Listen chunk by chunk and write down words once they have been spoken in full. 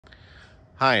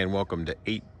Hi, and welcome to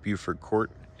 8 Beaufort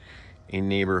Court, a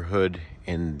neighborhood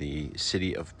in the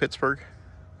city of Pittsburgh.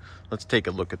 Let's take a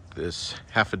look at this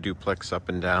half a duplex up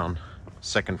and down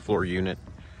second floor unit.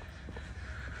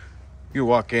 You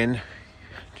walk in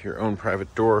to your own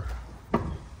private door,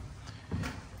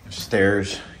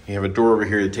 stairs. You have a door over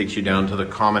here that takes you down to the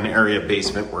common area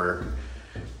basement where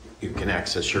you can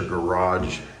access your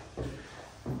garage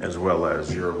as well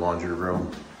as your laundry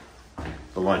room.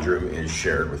 The laundry room is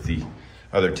shared with the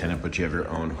other tenant, but you have your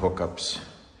own hookups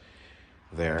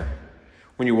there.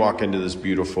 When you walk into this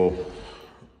beautiful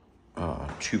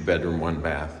 2-bedroom,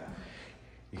 1-bath,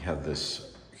 you have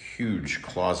this huge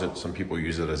closet. Some people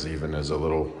use it as even as a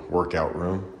little workout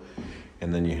room.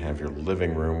 And then you have your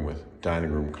living room with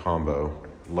dining room combo,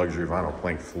 luxury vinyl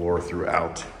plank floor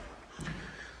throughout.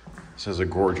 This has a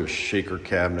gorgeous shaker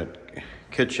cabinet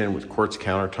kitchen with quartz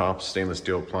countertops, stainless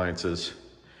steel appliances,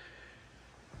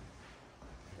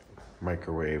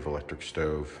 microwave, electric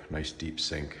stove, nice deep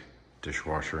sink,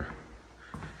 dishwasher.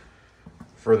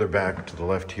 Further back to the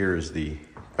left here is the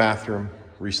bathroom,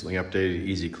 recently updated,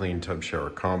 easy clean tub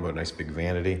shower combo, nice big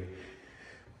vanity.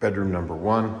 Bedroom number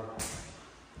 1.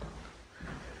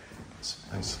 It's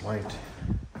a nice light.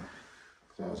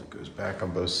 Closet goes back on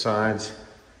both sides.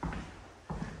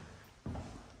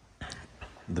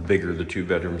 The bigger the 2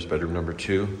 bedrooms, bedroom number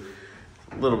 2.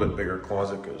 A little bit bigger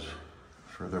closet goes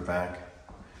further back.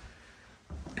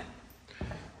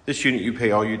 This unit, you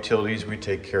pay all utilities. We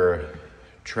take care of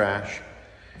trash.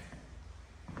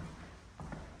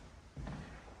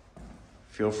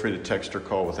 Feel free to text or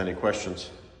call with any questions.